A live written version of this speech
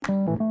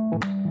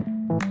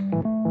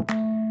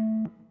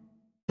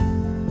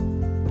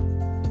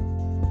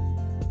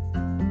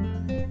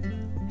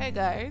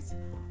guys,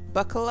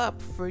 buckle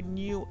up for a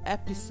new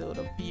episode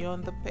of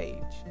Beyond the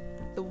Page,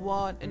 the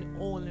one and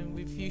only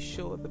review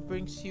show that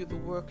brings you the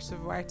works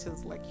of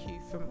writers like you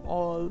from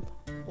all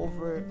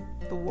over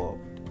the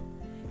world.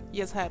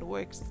 Here's how it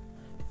works.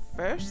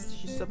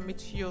 First, you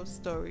submit your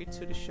story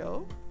to the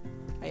show.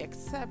 I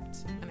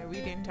accept and I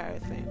read the entire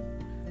thing.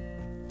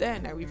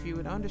 Then I review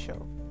it on the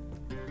show.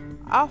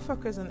 I'll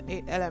focus on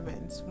 8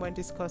 elements when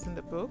discussing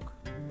the book.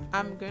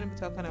 I'm going to be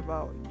talking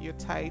about your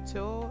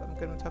title, I'm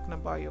going to be talking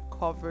about your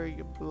cover,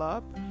 your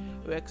blurb,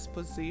 your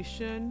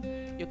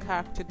exposition, your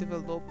character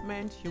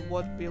development, your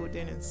word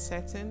building and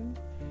setting,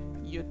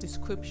 your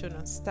description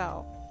and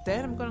style.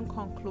 Then I'm going to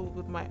conclude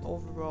with my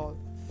overall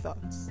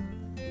thoughts.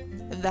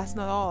 And that's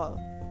not all.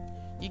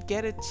 You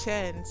get a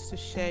chance to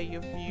share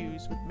your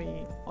views with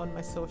me on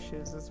my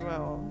socials as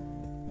well.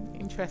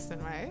 Interesting,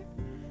 right?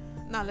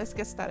 Now let's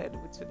get started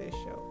with today's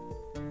show.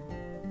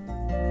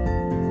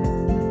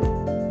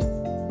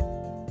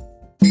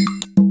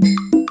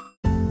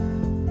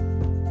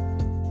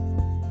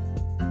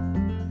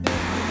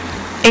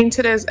 In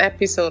today's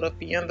episode of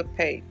Beyond the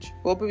Page,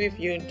 we'll be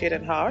reviewing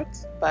Jaded Heart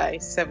by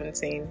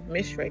 17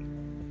 Mishri.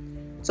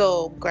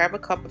 So grab a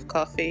cup of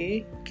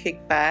coffee,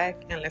 kick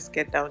back, and let's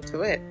get down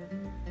to it.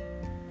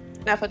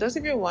 Now, for those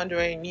of you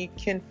wondering, you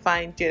can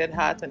find Jaded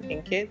Heart on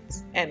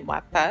Inkit and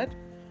Wattpad.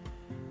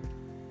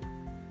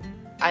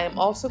 I am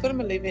also going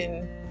to be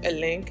leaving a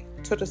link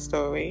to the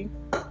story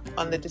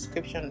on the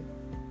description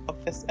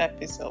of this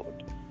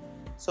episode,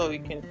 so you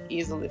can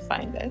easily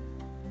find it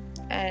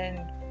and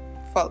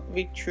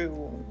read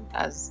through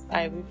as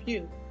I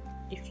review,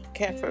 if you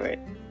care for it.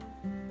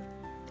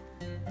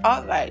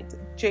 Alright,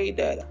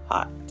 Jaded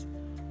Heart.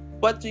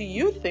 What do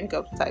you think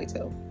of the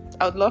title?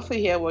 I would love to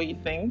hear what you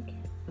think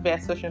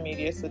via social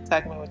media, so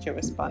tag me with your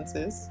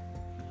responses.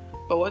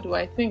 But what do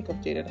I think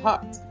of Jaded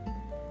Heart?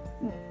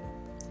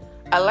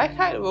 I like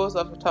how it rolls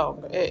off the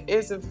tongue. It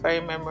is a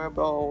very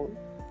memorable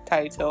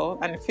title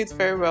and it fits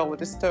very well with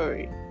the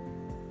story.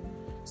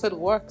 So it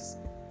works.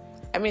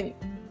 I mean,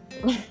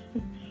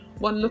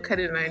 one look at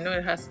it and I know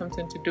it has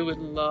something to do with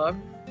love,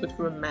 with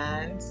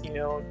romance,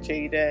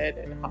 jaded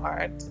and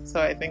heart.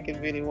 So I think it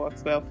really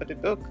works well for the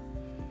book.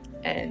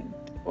 And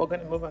we're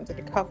going to move on to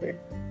the cover.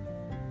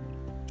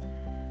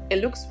 It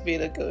looks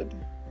really good.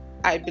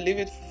 I believe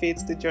it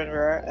fits the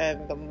genre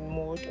and the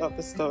mood of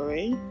the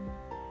story.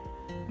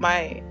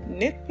 My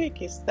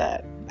nitpick is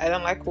that I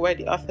don't like where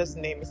the author's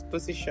name is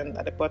positioned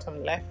at the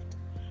bottom left.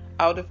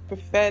 I would have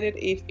preferred it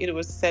if it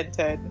was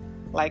centered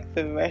like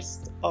the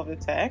rest of the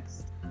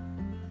text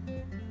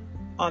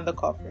on the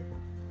cover.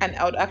 And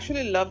I would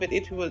actually love it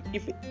if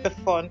the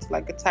font,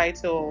 like the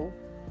title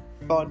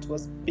font,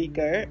 was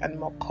bigger and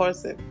more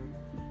cursive,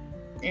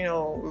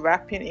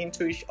 wrapping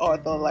into each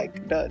other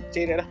like the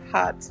Jaded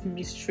Heart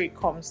mystery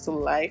comes to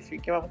life. You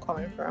get where I'm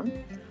coming from?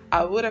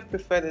 I would have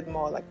preferred it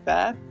more like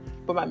that.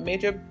 But my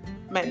major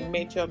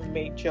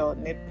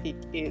nitpick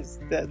is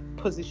the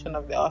position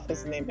of the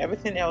author's name.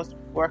 Everything else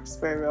works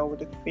very well with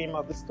the theme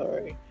of the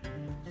story.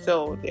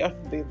 So the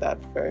author did that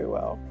very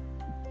well.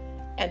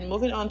 And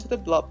moving on to the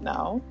blurb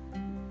now.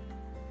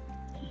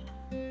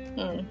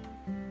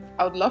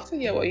 I would love to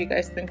hear what you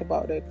guys think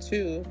about it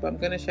too, but I'm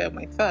going to share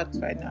my thoughts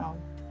right now.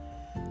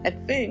 I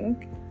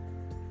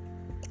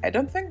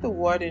don't think the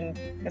wording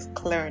is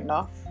clear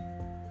enough.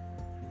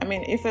 I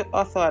mean, if the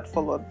author had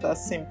followed the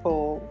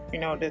simple,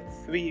 the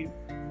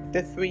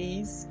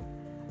threes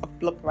of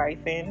blurb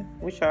writing,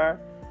 which are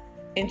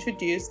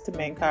introduce the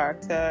main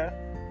character,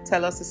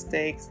 tell us the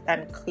stakes,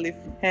 and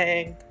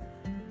cliffhang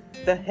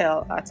the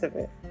hell out of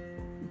it.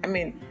 I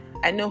mean,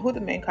 I know who the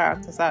main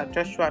characters are,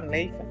 Joshua and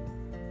Lathan,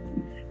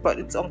 but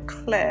it's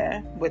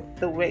unclear with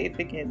the way it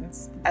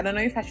begins. I don't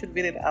know if I should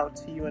read it out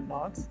to you or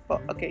not,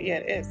 but okay, yeah,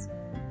 it is.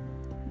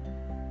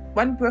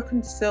 When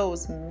broken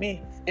souls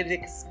meet, it is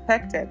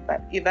expected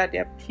that either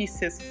their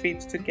pieces fit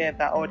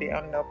together or they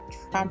end up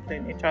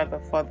trampling each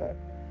other further.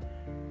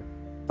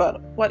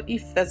 But what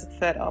if there's a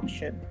third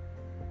option?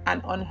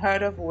 An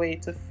unheard of way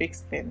to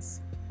fix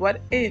things? What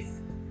if,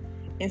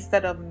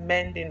 instead of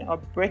mending or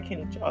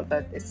breaking each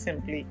other, they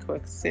simply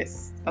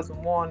coexist as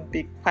one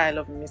big pile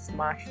of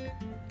mismatched,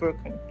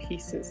 broken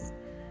pieces?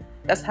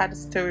 That's how the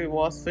story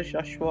was for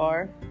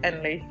Joshua and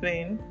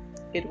Lathan.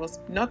 It was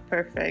not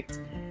perfect.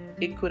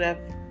 It could have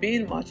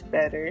been much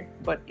better,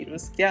 but it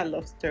was their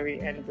love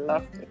story and we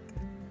loved it.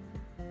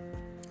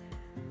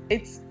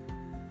 It's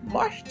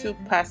much too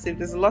passive.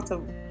 There's a lot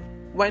of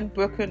when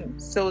broken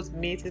souls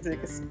meet, it is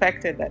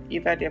expected that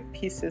either their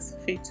pieces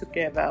fit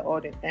together or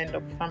they end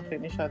up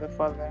trampling each other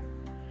further.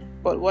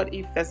 But what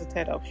if there's a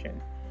third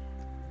option?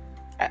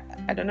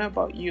 I don't know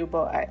about you,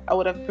 but I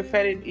would have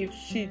preferred it if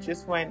she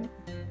just went,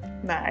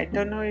 I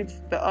don't know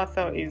if the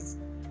author is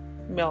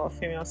male or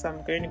female, so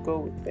I'm going to go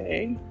with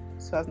they,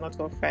 so as not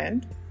to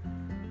offend.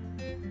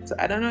 So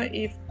I don't know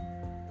if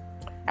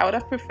I would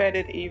have preferred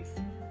it if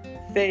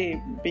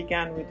they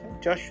began with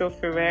Joshua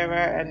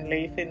Ferreira and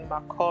Lathan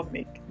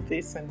McCormick,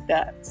 this and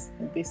that,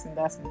 and this and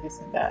that, and this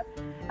and that.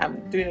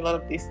 I'm doing a lot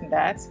of this and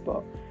that,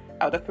 but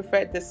I would have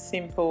preferred the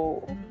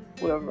simple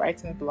way of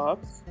writing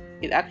blogs.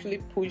 it actually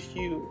pushes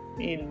you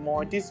in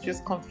more. This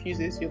just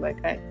confuses you,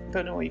 like, I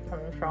don't know where you're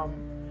coming from.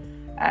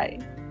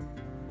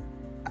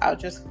 I'll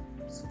just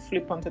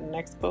flip onto the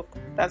next book.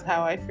 That's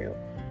how I feel.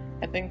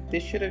 I think they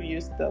should have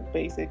used the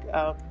basic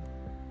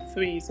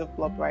threes of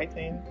blurb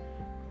writing,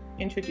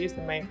 introduce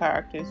the main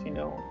characters,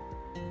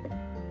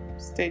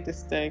 state the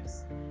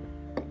stakes,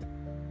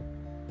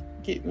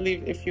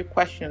 leave a few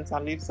questions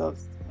and leaves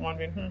us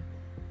wondering,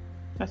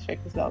 let's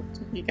check this out.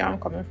 You get where I'm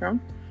coming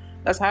from?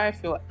 That's how I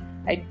feel.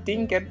 I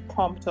didn't get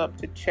pumped up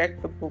to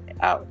check the book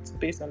out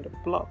based on the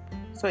blurb.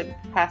 So it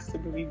has to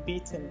be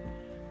rewritten,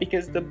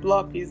 because the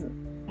blurb is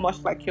much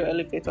like your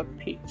elevator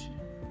pitch.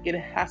 It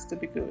has to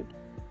be good.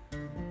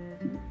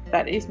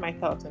 That is my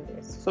thoughts on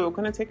this. So we're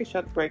going to take a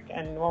short break,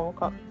 and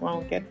when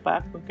we get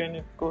back, we're going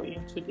to go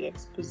into the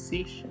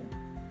exposition.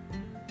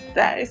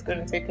 That is going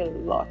to take a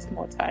lot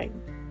more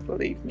time,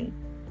 believe me.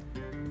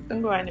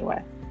 Don't go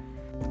anywhere.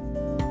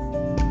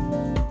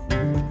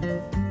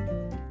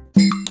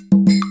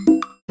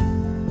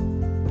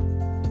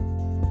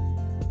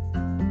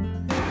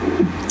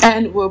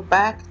 And we're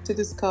back to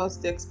discuss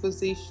the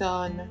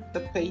exposition,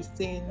 the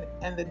pacing,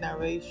 and the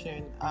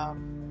narration of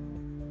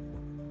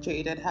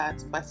Jaded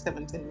Heart by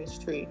 17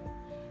 Mystery.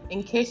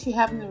 In case you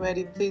haven't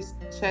already, please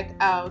check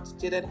out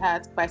Jaded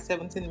Heart by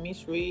 17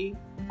 Mystery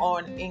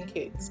on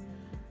Inkit.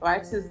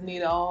 Writers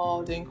need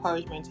all the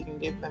encouragement you can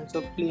give them,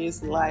 so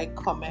please like,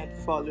 comment,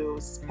 follow,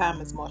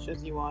 spam as much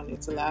as you want.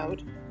 It's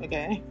allowed,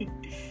 okay?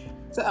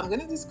 So I'm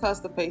going to discuss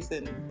the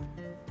pacing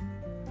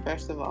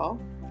first of all,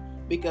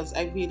 because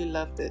I really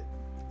loved it.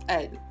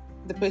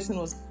 The pacing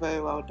was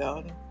very well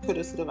done.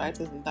 Kudos to the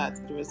writers in that.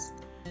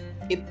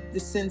 The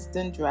scenes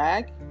didn't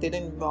drag, they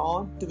didn't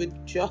run, they were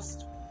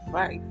just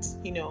right.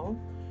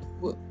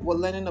 We're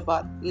learning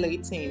about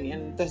Layton,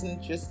 and it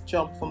doesn't just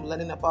jump from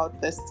learning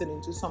about Destiny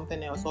into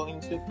something else or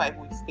into 5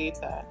 weeks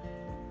later.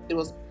 It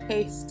was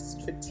paced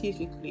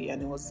strategically,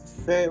 and it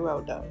was very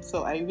well done.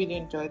 So I really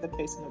enjoyed the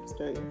pacing of the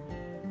story,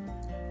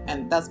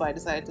 and that's why I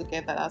decided to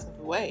get that out of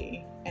the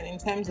way. And in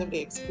terms of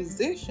the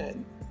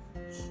exposition,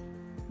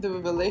 the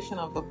revelation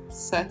of the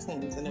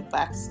settings and the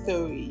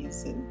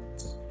backstories and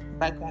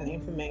background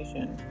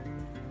information,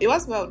 it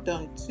was well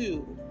done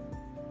too.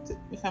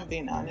 If I'm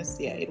being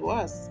honest, yeah, it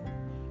was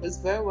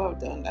very well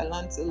done. I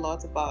learned a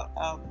lot about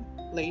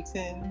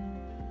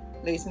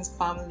Layton's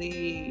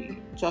family,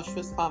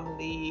 Joshua's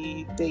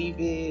family,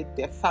 David,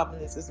 their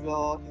families as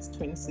well, his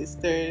twin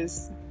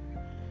sisters.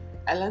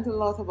 I learned a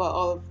lot about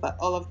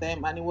all of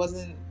them, and it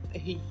wasn't a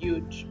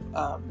huge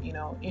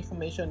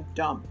information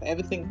dump.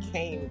 Everything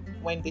came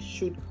when they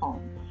should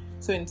come.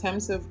 So in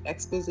terms of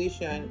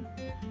exposition,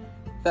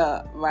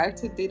 the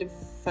writer did a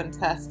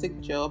fantastic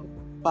job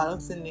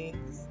balancing it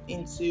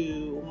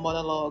into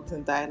monologues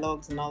and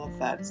dialogues and all of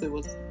that. So it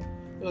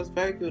was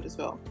very good as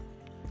well.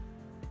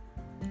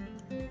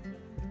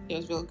 It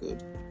was real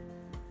good.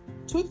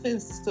 2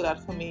 things stood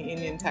out for me in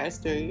the entire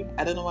story.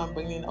 I don't know why I'm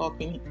bringing it up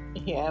in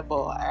here,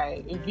 but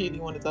I really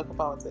want to talk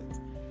about it.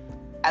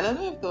 I don't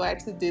know if the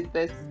writer did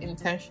this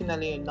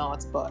intentionally or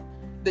not, but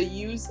the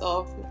use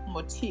of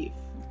motif,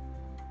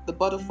 the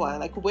butterfly,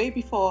 like way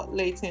before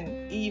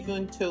Layton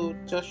even told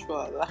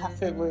Joshua that her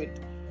favorite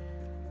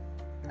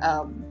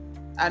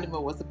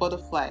animal was the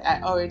butterfly,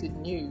 I already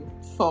knew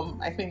from,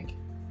 I think,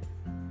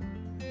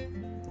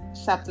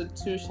 chapter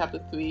 2, chapter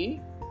 3.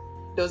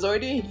 There was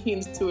already a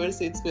hint towards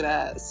it with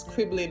a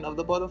scribbling of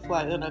the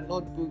butterfly on a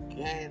notebook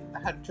and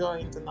her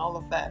drawings and all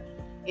of that.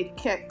 It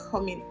kept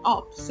coming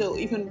up. So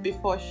even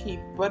before she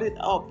brought it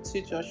up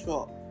to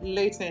Joshua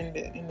later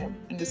in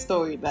the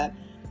story, that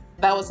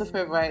was her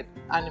favorite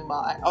animal,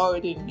 I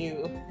already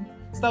knew.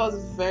 So that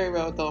was very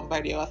well done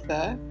by the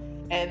author.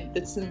 And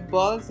the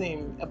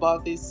symbolism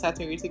about this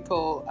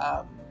satirical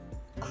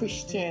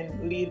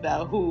Christian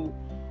leader who,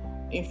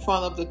 in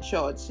front of the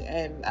church,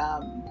 and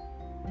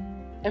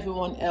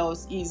everyone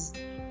else is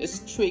a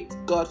strict,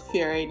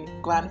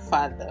 God-fearing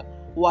grandfather,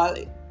 while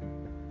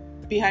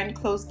behind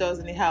closed doors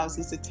in the house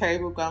is a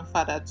terrible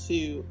grandfather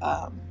to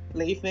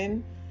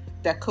Layton.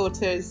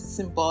 Dakota's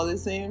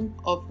symbolism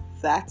of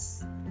that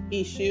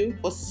issue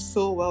was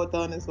so well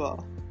done as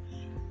well.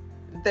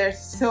 There's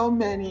so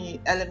many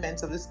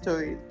elements of the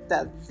story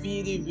that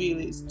really,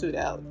 really stood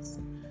out.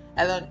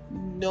 I don't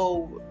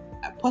know,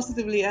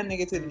 positively and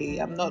negatively.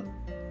 I'm not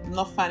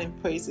finding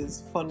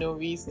praises for no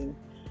reason.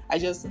 I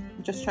just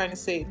trying to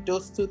say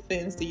those 2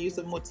 things, the use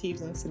of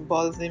motifs and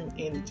symbolism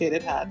in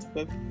Jaded Heart,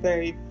 were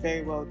very,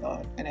 very well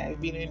done, and I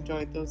really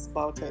enjoyed those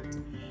about it.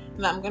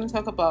 Now I'm going to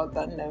talk about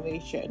that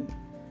narration.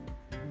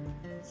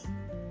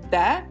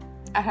 That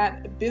I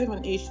had a bit of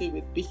an issue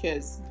with,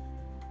 because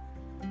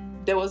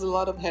there was a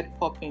lot of head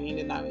popping in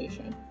the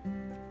narration,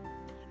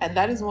 and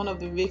that is one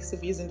of the risks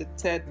of using the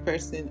third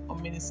person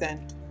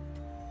omniscient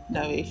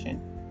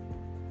narration.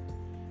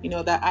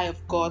 That eye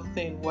of God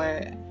thing,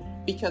 where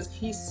because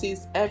he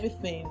sees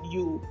everything,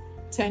 you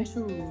tend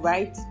to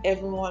write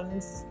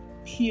everyone's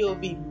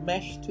POV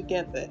meshed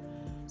together.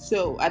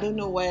 So I don't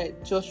know where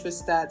Joshua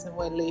starts and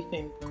where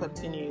Layton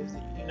continues,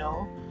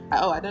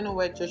 I don't know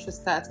where Joshua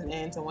starts and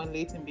ends and when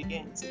Layton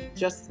begins. It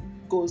just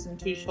goes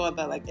into show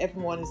that like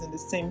everyone is in the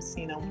same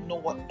scene and we know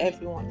what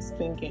everyone is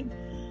thinking.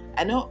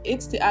 I know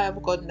it's the eye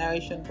of God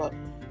narration, but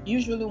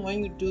usually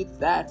when you do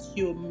that,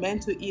 you're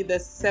meant to either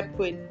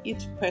separate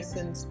each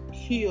person's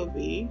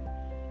POV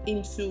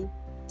into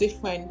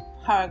different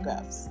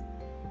paragraphs,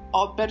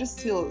 or better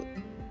still,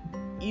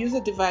 use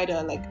a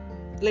divider like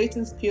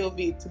Layton's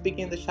POV to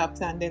begin the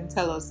chapter and then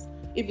tell us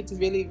if it's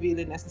really,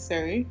 really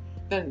necessary,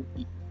 then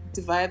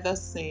divide the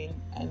scene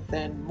and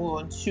then move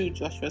on to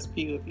Joshua's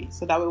POV.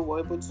 So that way we're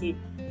able to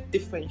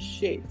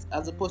differentiate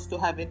as opposed to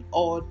having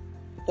all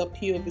the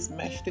POVs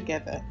meshed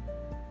together.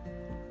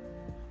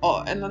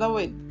 Or another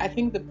way, I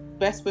think the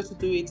best way to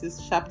do it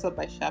is chapter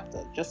by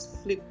chapter.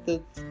 Just flip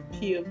the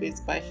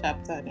POVs by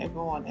chapter and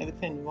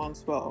everything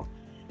runs well.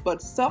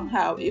 But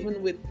somehow,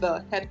 even with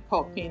the head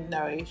popping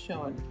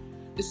narration,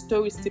 the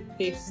story still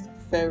paced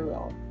very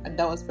well, and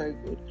that was very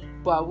good.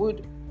 But I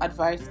would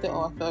advise the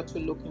author to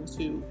look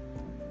into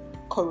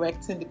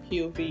correcting the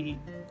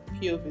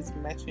POVs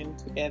matching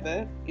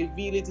together. It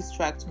really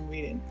distracts from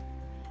reading.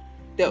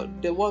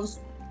 There once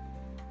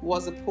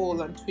was a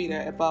poll on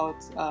Twitter about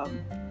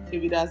the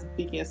reader's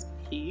biggest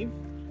peeve.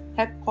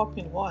 Head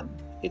popping one.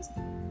 It's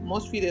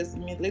most readers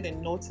immediately they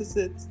notice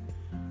it,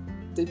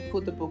 they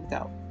put the book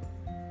down.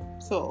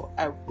 So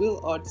I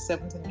will urge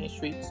 17th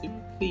Mystery to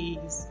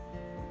please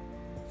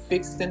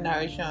fix the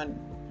narration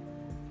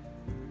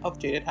of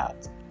Jaded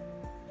Heart.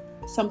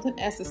 Something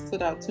else that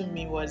stood out to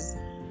me was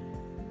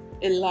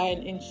a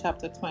line in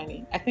chapter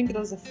 20. I think it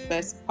was the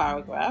first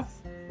paragraph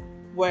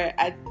where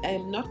I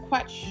am not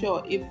quite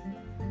sure if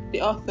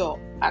the author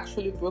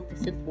actually broke the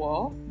fifth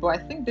wall, but I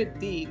think they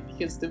did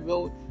because they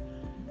wrote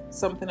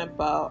something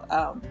about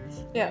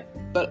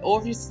but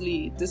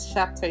obviously this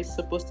chapter is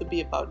supposed to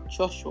be about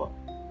Joshua,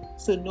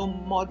 so no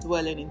more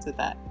dwelling into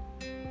that.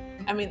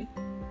 I mean,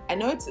 I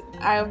know it's an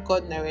Eye of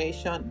God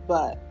narration,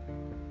 but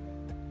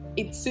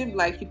it seemed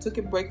like he took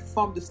a break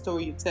from the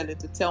story you're telling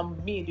to tell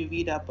me, the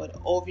reader, but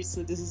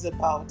obviously this is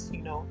about,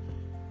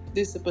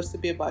 this is supposed to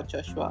be about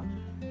Joshua.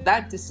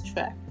 That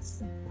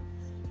distracts.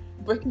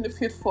 Breaking the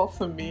fifth wall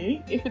for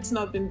me, if it's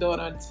not been done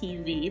on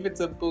TV, if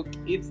it's a book,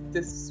 it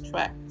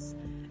distracts.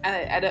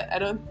 And I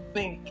don't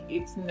think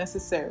it's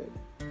necessary.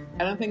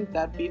 I don't think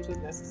that bit was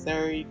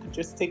necessary. You could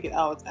just take it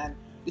out and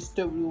the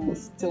story will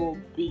still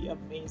be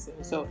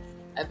amazing. So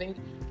I think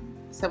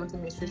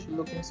 17th Mystery should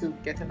look into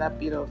getting that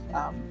bit of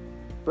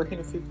breaking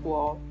the fifth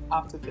wall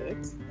out of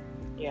it.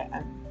 Yeah,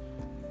 and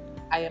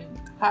I am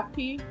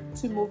happy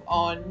to move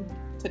on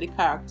to the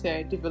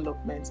character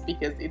development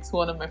because it's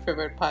one of my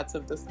favorite parts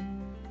of this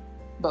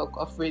book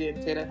of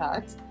reading Jaded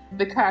Heart.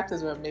 The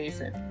characters were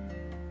amazing.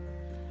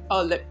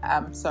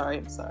 I'm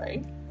sorry.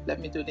 Let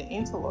me do the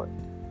interlude.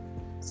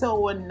 So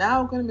we're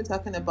now going to be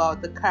talking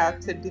about the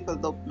character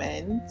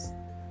development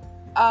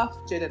of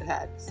Jaded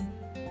Heart.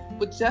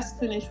 We just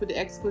finished with the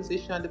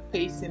exposition, the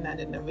pacing, and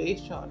the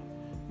narration,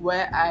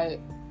 where I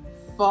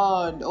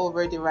fawned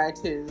over the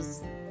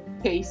writer's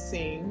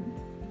pacing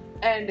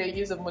and the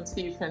use of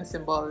motif and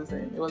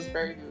symbolism. It was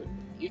very good.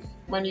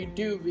 When you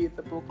do read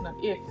the book,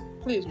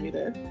 please read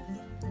it.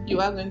 You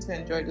are going to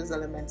enjoy those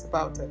elements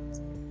about it.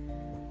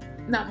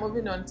 Now,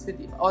 moving on to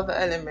the other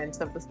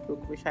elements of this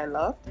book, which I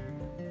loved,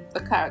 the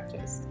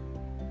characters.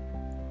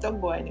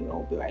 Don't go anywhere,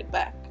 we'll be right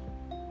back.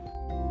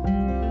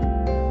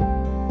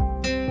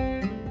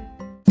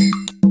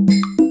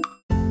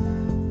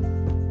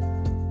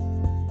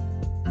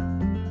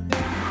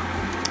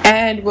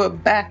 And we're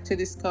back to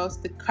discuss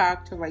the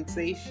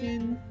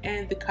characterization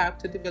and the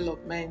character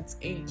development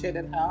in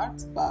Jaded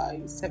Heart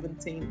by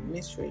 17th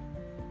Mystery.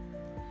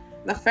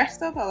 Now,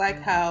 first off, I like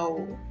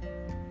how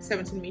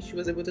 17th Mystery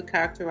was able to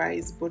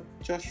characterize both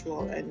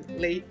Joshua and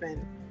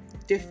Layton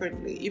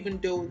differently, even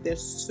though they're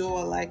so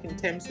alike in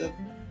terms of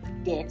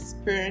their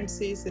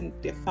experiences and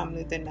their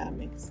family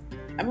dynamics.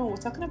 I mean, we're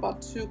talking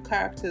about two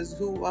characters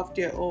who have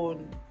their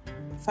own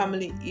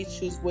family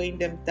issues weighing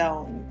them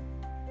down.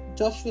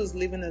 Joshua's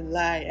living a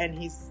lie and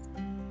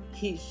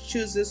he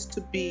chooses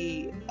to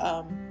be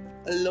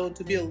alone,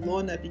 to be a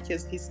loner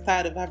because he's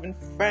tired of having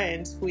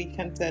friends who he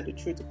can tell the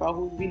truth about,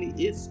 who really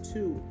is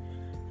too.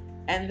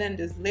 And then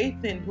there's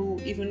Layton, who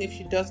even if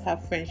she does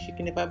have friends, she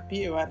can never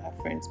be around her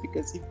friends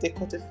because if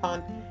Dakota,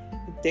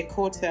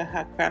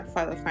 her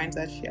grandfather, finds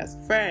out she has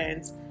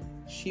friends,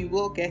 she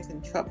will get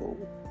in trouble.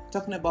 We're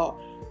talking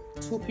about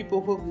two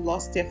people who've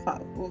lost their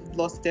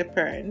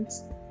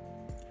parents.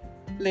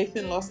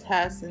 Layton lost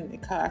hers in a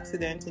car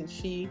accident, and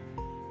she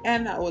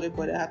and her older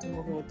brother had to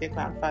move in with their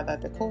grandfather,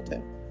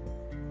 Dakota,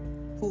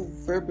 who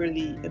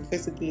verbally and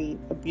physically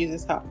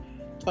abuses her,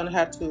 turning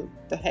her to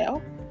the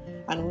hell,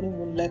 and won't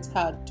even let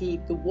her do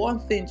the one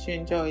thing she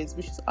enjoys,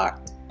 which is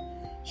art.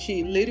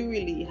 She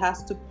literally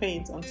has to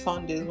paint on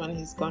Sundays when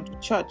he's gone to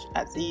church,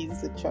 as he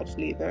is a church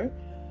leader,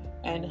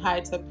 and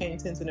hides her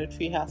paintings in a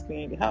treehouse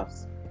behind the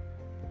house.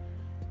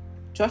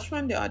 Joshua,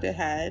 on the other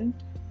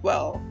hand,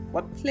 well,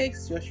 what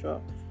plagues Joshua?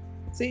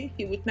 See,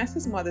 he witnessed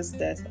his mother's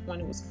death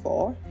when he was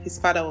 4. His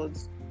father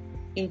was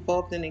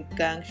involved in a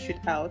gang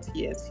shootout.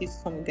 Yes,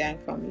 he's from a gang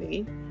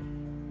family.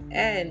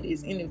 and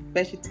is in a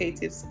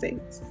vegetative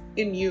state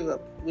in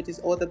Europe with his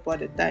older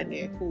brother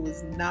Daniel, who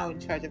is now in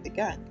charge of the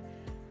gang.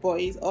 But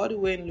he's all the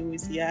way in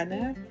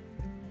Louisiana,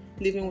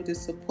 living with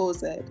his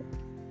supposed,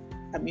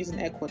 I'm using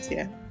air quotes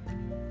here,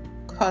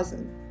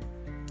 cousin.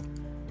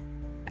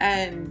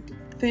 And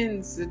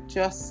things are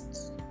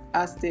just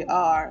as they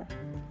are,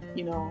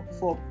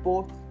 for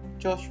both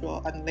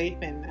Joshua and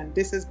Lathan. And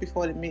this is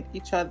before they meet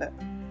each other.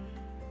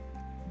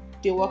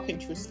 They're working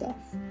through stuff.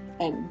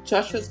 And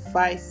Joshua's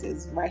vice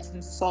is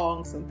writing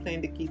songs and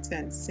playing the guitar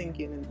and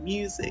singing and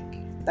music.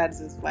 That's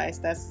his vice,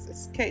 that's his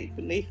escape.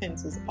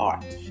 Lathan's is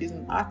art. She's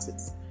an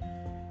artist.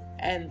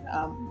 And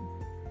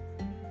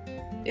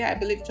I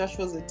believe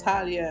Joshua's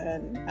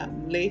Italian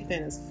and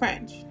Lathan is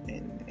French.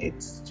 And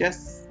it's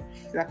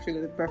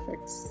actually the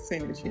perfect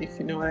synergy, if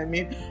you know what I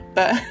mean.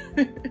 But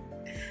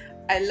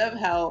I love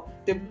how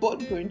they're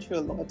both going through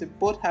a lot. They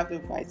both have their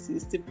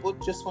vices. They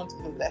both just want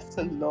to be left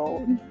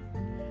alone.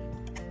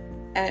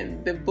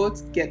 And they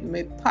both get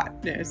made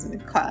partners in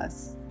the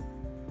class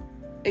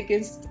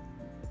against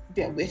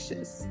their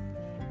wishes.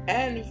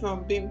 And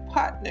from being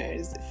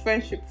partners,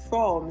 friendship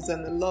forms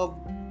and the love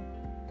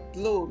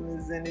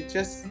blooms, and it's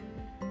just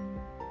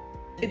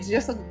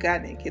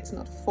organic. It's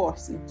not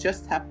forced. It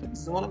just happens.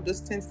 It's one of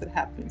those things that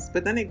happens.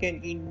 But then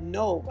again,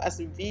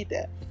 as a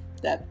reader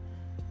that,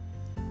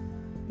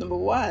 number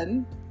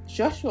one,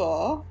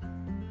 Joshua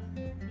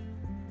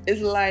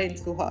is lying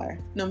to her.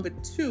 Number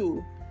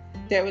two,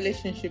 their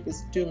relationship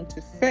is doomed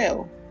to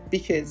fail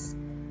because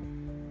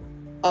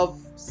of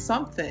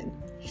something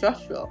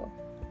Joshua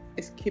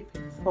is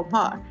keeping from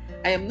her.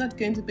 I am not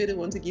going to be the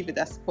one to give you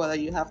that spoiler.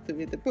 You have to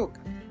read the book.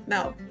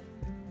 Now,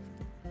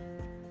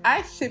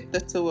 I ship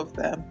the two of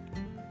them.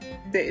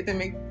 They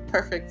make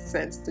perfect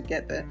sense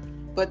together.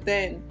 But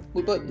then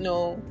we both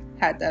know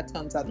how that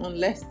turns out,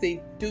 unless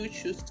they do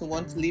choose to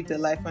want to live their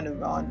life on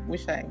their own,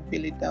 which I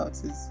really doubt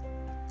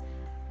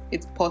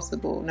it's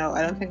possible. No,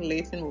 I don't think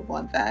Lathan would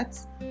want that.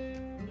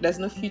 There's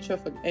no future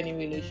for any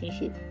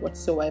relationship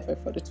whatsoever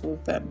for the two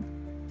of them.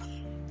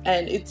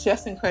 And it's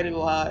just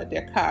incredible how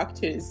their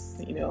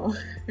characters,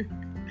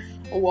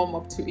 warm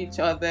up to each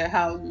other,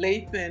 how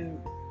Lathan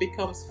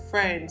becomes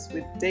friends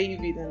with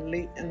David and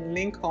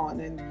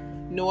Lincoln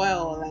and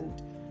Noel, and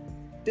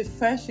the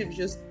friendship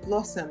just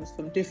blossoms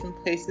from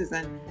different places.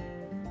 And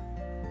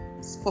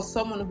for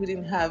someone who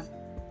didn't have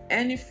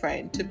any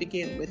friend to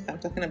begin with, I'm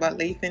talking about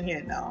Lathan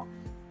here now,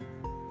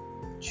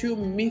 through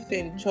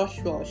meeting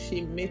Joshua,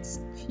 she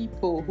meets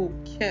people who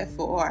care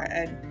for her,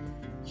 and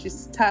she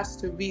starts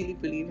to really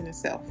believe in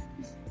herself.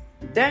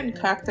 Then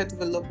character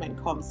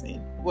development comes in,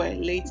 where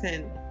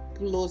Lathan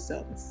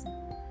blossoms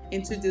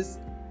into this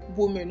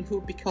woman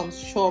who becomes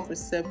sure of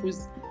herself,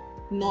 who's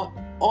not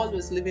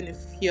always living in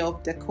fear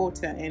of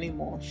Dakota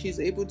anymore. She's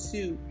able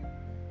to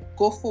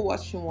go for what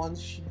she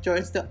wants. She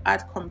joins the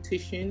art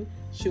competition.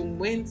 She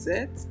wins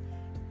it.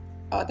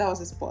 Oh, that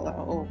was a spoiler.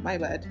 Oh, my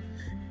bad.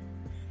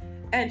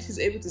 And she's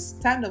able to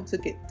stand up to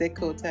get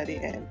Dakota at the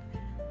end.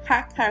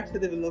 Her character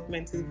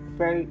development is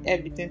very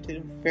evident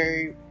and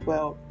very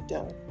well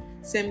done.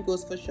 Same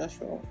goes for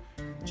Joshua.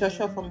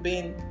 Joshua, from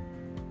being,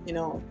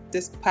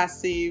 this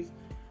passive,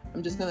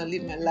 I'm just going to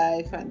live my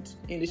life and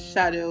in the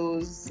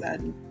shadows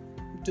and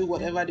do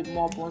whatever the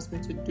mob wants me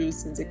to do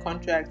since the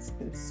contract's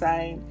been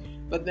signed.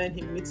 But then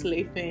he meets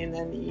Lathan,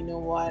 and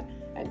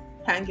and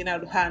hanging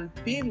out with her and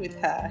being with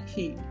her,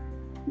 he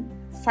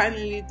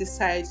finally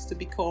decides to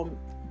become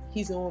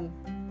his own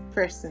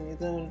person,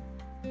 his own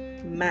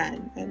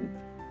man. And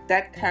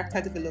that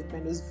character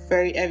development was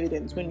very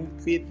evident when you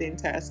read the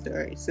entire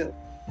story. So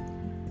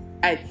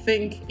I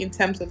think in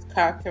terms of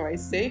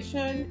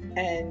characterization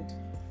and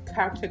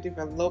character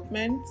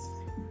development,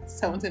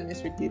 17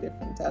 Mystery did a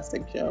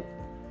fantastic job.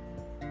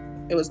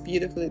 It was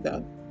beautifully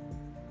done.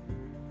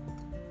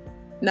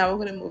 Now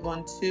we're going to move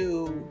on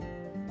to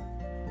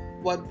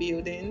world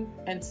building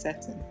and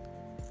setting.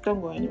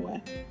 Don't go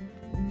anywhere.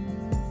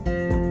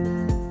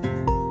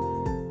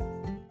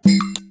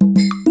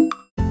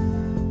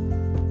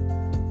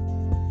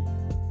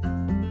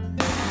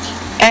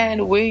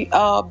 And we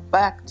are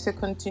back to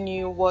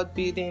continue world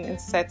building and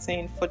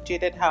setting for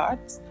Jaded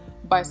Heart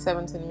by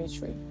 17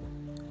 Mystery.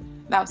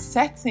 Now,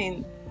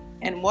 setting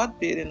and world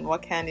building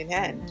work hand in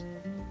hand.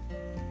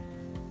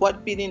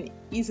 World building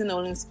isn't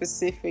only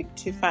specific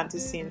to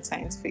fantasy and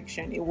science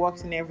fiction. It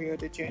works in every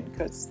other genre,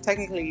 because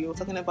technically you're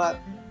talking about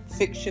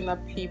fictional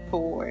people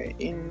or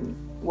in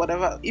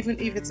whatever, even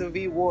if it's a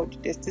real world,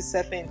 there's still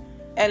certain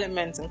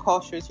elements and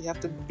cultures you have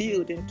to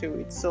build into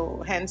it.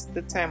 So hence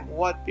the term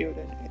world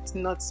building. It's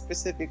not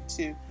specific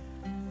to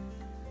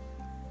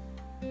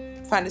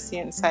fantasy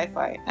and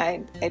sci-fi.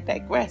 I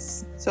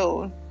digress.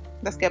 So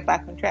let's get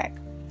back on track.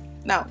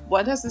 Now,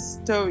 where does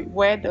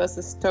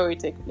the story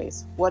take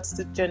place? What's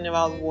the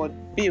general world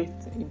built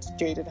into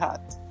Jaded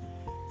Heart?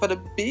 For the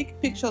big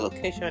picture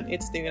location,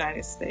 it's the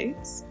United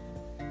States.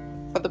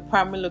 For the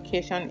primary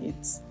location,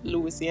 it's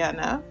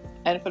Louisiana.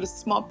 And for the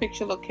small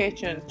picture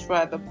locations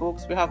throughout the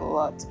books, we have a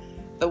lot.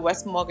 The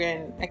West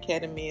Morgan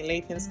Academy,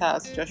 Lathan's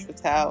house,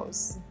 Joshua's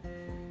house,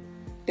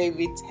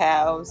 David's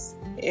house,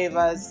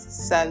 Ava's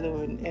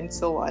saloon, and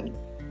so on.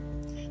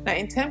 Now,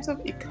 in terms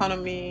of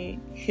economy,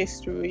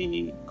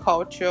 history,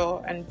 culture,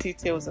 and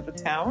details of the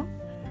town,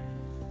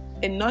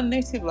 a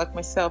non-native like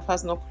myself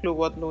has no clue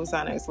what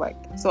Louisiana is like.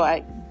 So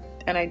I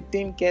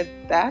didn't get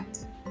that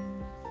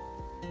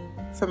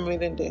from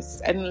reading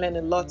this. I didn't learn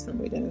a lot from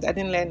reading it. I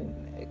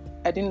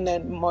didn't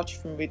learn much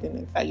from reading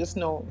it. I just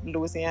know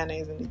Louisiana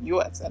is in the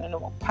US. I don't know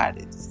what part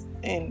it's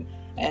in.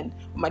 And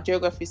my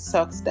geography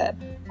sucks that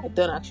I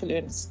don't actually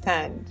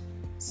understand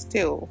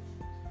still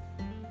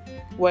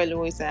where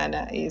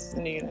Louisiana is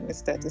in the United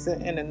States. Is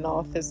it in the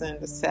north? Is it in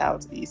the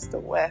south, east, or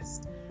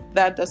west?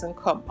 That doesn't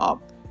come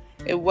up.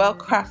 A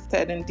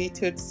well-crafted and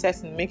detailed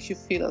setting makes you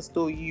feel as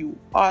though you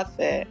are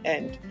there,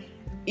 and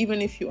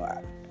even if you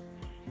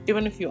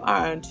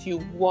aren't, you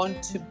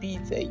want to be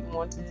there, you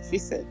want to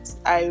visit.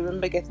 I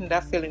remember getting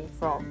that feeling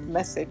from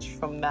Message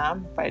from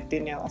Nam by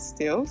Daniela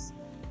Stills,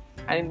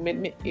 and it made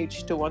me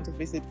itch to want to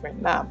visit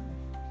Vietnam,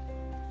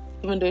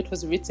 even though it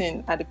was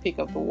written at the peak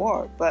of the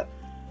war. But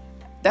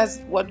that's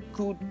what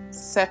good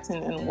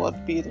setting and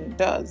world building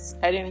does.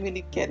 I didn't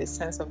really get a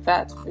sense of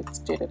that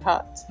with Jaded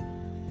Heart.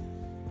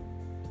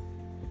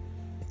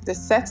 The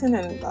setting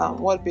and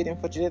world building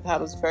for Jaded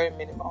Heart was very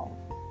minimal.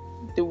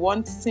 The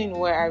one scene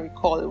where I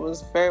recall it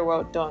was very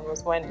well done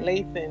was when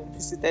Lathan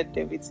visited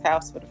David's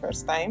house for the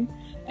first time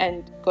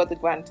and got the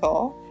grand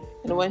tour,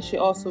 and when she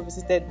also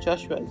visited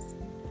Joshua's.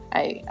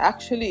 I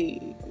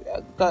actually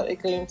got a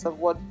glimpse of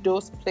what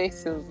those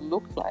places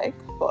looked like,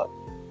 but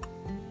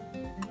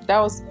that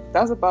was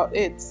about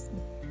it.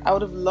 I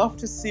would have loved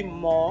to see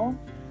more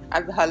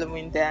at the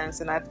Halloween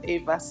dance and at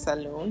Ava's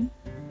saloon.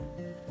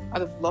 I'd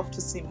have loved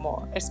to see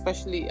more,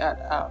 especially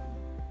at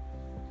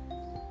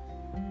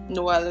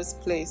Noella's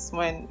place.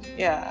 I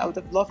would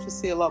have loved to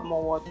see a lot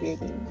more world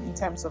building in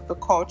terms of the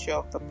culture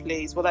of the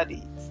place. What are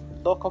the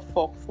local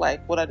folk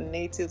like? What are the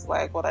natives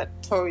like? What are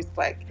tourists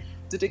like?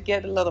 Do they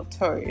get a lot of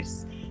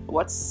tourists?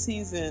 What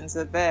seasons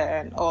are there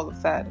and all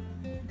of that?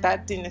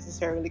 That didn't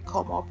necessarily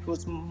come up. It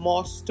was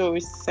more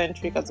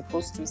story-centric as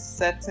opposed to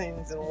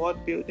settings and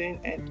world building,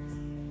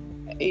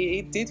 and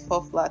it did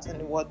fall flat on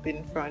the world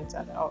building front,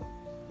 and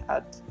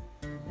I'd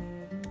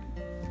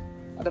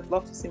have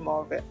loved to see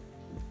more of it,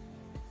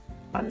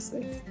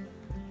 honestly.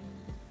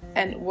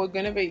 And we're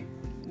going to be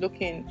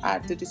looking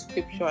at the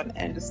description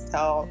and the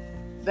style.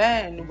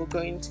 Then we're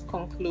going to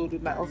conclude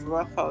with my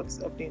overall thoughts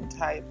of the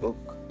entire book.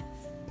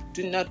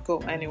 Do not go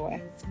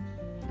anywhere.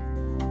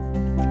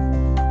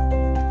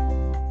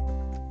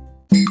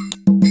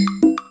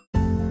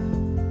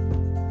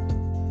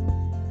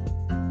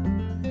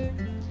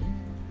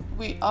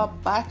 We are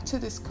back to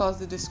discuss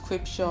the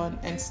description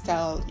and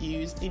style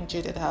used in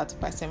Jaded Heart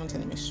by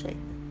 17 Mystery.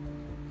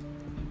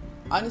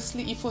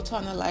 Honestly, if we're to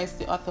analyze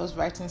the author's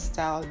writing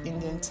style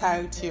in the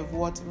entirety of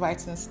what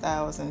writing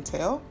styles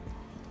entail,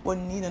 we'll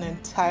need an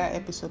entire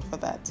episode for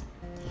that.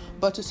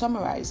 But to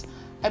summarize,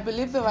 I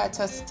believe the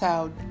writer's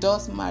style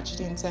does match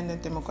the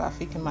intended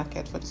demographic and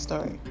market for the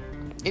story.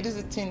 It is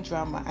a teen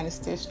drama and it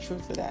stays true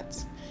to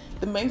that.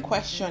 The main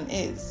question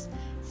is,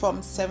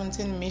 from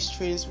 17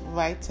 Mystery's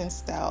writing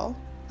style,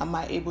 am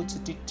I able to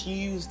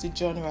deduce the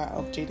genre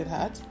of Jaded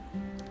Heart?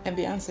 And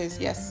the answer is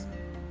yes.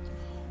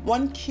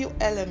 One key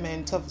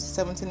element of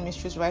 17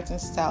 Mystery's writing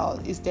style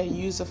is their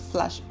use of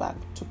flashback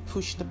to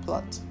push the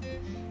plot.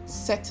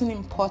 Certain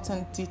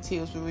important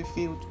details were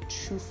revealed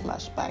through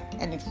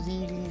flashback, and it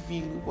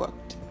really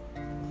worked.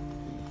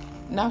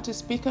 Now to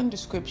speak on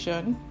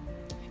description,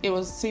 it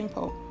was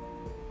simple.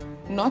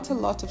 Not a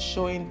lot of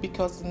showing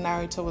because the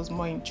narrator was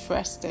more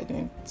interested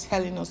in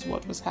telling us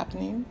what was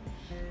happening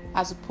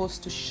as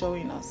opposed to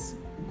showing us.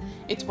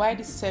 It's why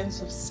the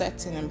sense of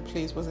setting and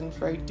place wasn't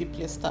very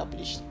deeply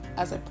established,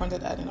 as I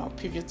pointed out in our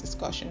previous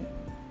discussion.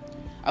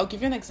 I'll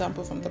give you an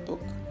example from the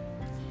book.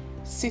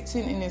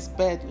 Sitting in his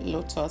bed,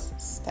 lotus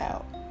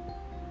style.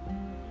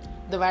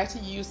 The writer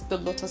used the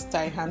lotus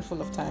style a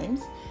handful of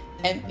times,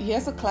 and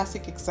here's a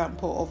classic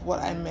example of what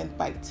I meant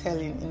by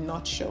telling and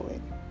not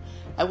showing.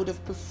 I would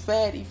have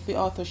preferred if the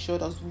author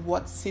showed us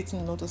what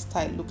sitting lotus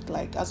style looked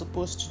like as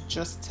opposed to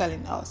just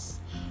telling us.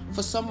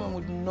 For someone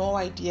with no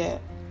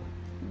idea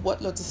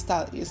what lotus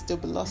style is, they'll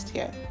be lost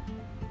here.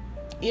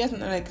 Here's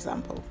another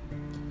example.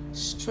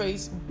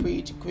 Straight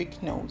bridge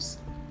Greek nose.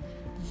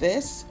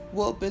 This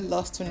will be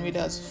lost on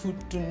readers who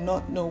do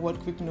not know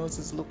what Greek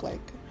noses look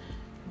like.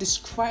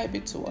 Describe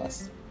it to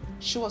us.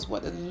 Show us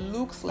what it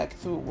looks like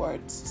through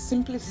words.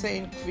 Simply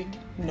saying Greek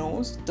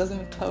nose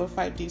doesn't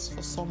clarify this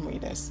for some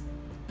readers.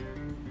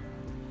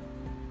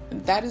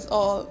 That is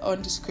all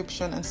on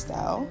description and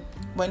style.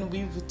 When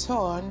we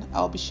return,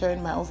 I'll be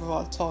sharing my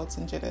overall thoughts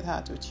on Jaded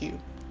Heart with you.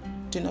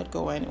 Do not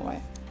go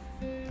anywhere.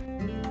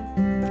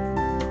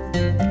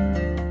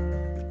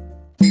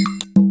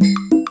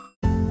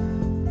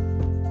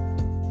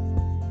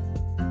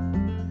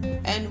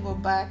 And we're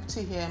back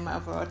to hear my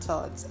overall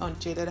thoughts on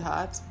Jaded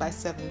Heart by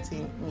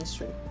 17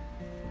 Mystery.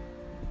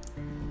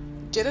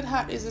 Jaded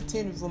Heart is a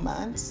teen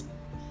romance,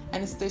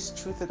 and it stays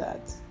true to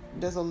that.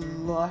 There's a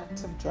lot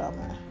of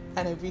drama,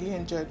 and I really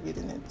enjoyed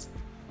reading it.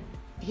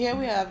 Here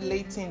we have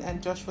Layton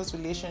and Joshua's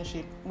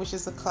relationship, which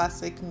is a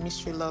classic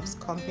mystery loves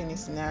company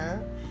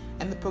scenario,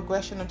 and the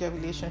progression of their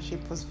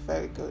relationship was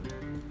very good.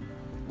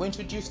 We're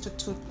introduced to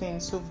two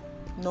teens who've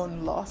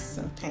known loss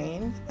and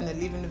pain and are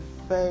living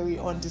a very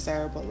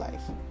undesirable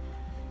life,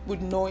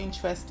 with no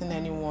interest in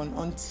anyone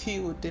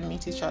until they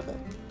meet each other.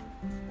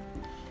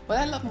 What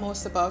I love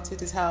most about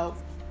it is how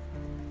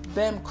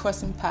them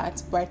crossing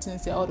paths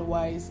brightens their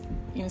otherwise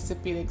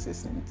insipid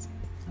existence.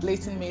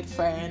 Layton made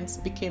friends,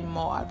 became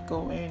more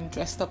outgoing,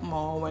 dressed up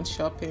more, went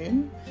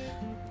shopping.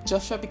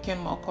 Joshua became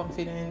more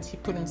confident, he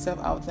put himself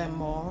out there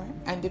more,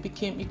 and they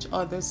became each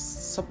other's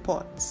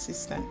support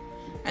system.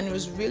 And it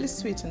was really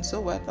sweet and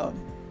so well done.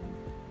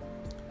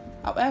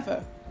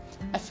 However,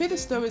 I feel the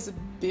story is a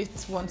bit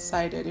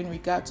one-sided in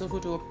regard to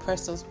who the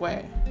oppressors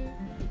were.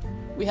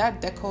 We had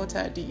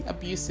Dakota, the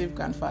abusive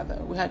grandfather.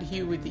 We had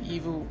Hugh with the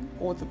evil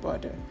older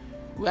brother.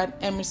 We had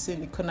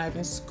Emerson, the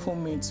conniving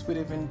schoolmates with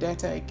a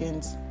vendetta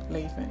against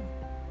Layton.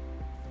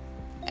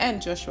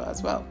 And Joshua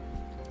as well.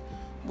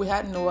 We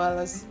had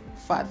Noella's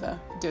father,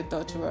 the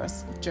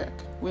adulterous jerk.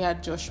 We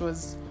had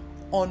Joshua's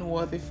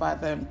unworthy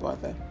father and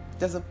brother.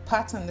 There's a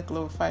pattern that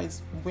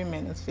glorifies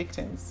women as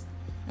victims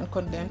and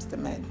condemns the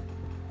men.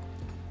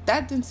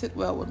 That didn't sit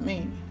well with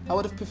me. I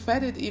would have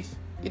preferred it if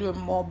it were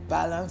more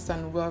balanced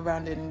and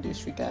well-rounded in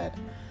this regard.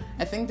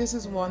 I think this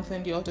is one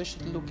thing the author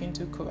should look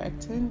into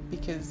correcting,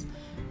 because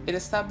it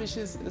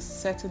establishes a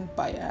certain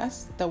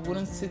bias that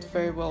wouldn't sit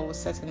very well with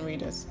certain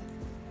readers.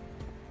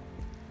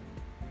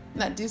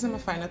 Now, these are my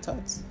final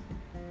thoughts.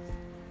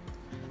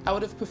 I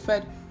would have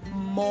preferred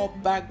more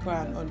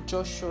background on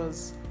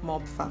Joshua's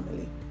mob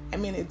family. I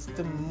mean, it's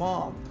the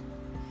mob.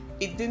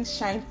 It didn't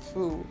shine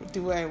through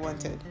the way I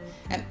wanted.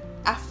 And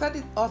after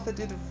the author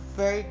did a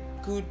very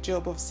good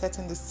job of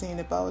setting the scene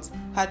about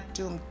how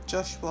doomed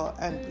Joshua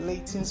and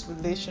Layton's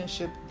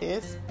relationship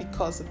is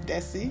because of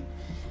Desi,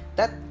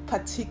 that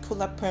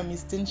particular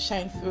premise didn't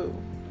shine through.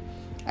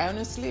 I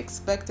honestly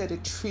expected a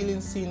thrilling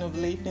scene of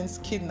Layton's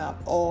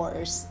kidnap or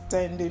a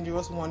stern,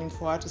 dangerous warning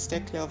for her to stay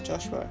clear of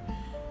Joshua.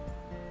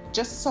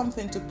 Just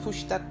something to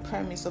push that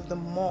premise of the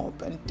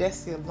mob and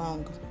Desi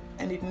along,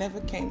 and it never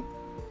came.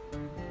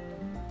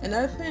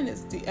 Another thing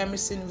is the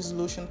Emerson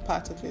resolution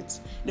part of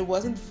it. It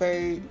wasn't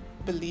very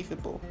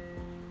believable.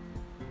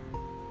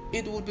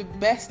 It would be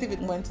best if it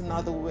went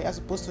another way as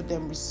opposed to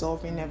them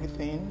resolving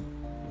everything.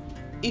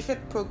 If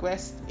it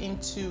progressed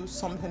into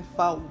something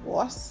far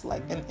worse,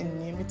 like an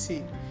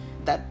enmity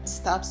that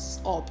starts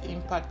up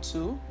in part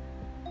 2,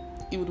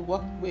 it would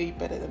work way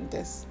better than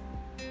this.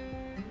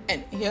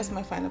 And here's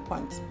my final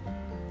point.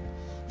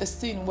 The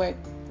scene where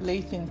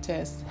Layton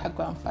tears her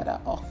grandfather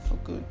off for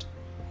good.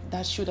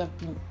 That should have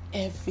been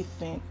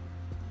everything.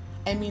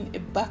 I mean, a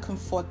back and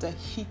forth that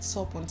heats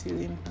up until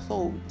it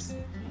implodes.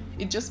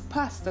 It just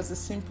passed as a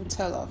simple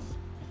tell-off.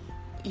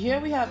 Here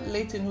we have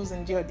Layton, who's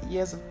endured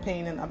years of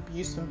pain and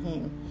abuse from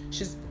him.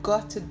 She's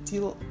got to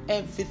deal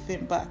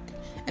everything back.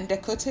 And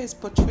Dakota is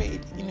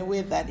portrayed in a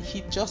way that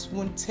he just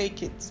won't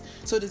take it.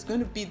 So there's going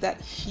to be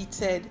that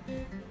heated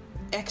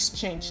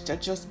exchange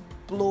that just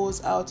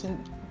blows out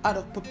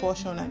of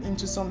proportion and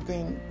into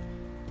something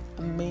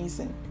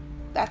amazing.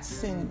 That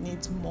scene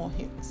needs more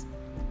hits.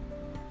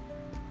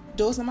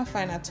 Those are my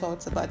final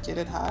thoughts about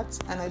Jaded Heart,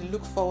 and I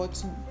look forward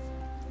to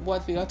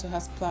what the author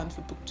has planned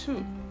for book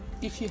 2.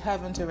 If you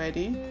haven't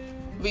already,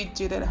 read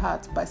Jaded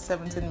Heart by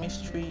 17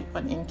 Mystery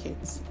on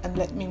Inkit and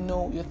let me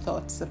know your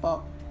thoughts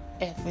about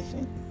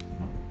everything.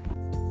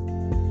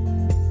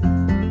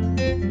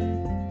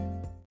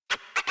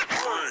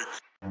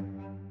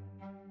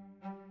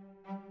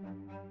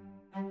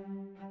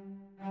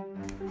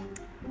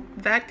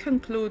 That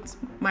concludes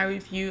my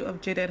review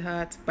of Jaded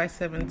Heart by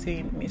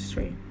 17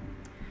 Mystery.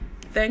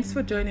 Thanks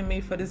for joining me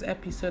for this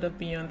episode of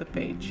Beyond the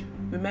Page.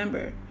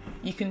 Remember,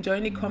 you can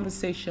join the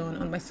conversation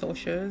on my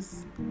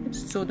socials,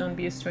 so don't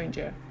be a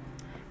stranger.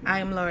 I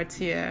am Laura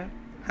Tia.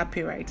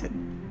 Happy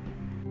writing.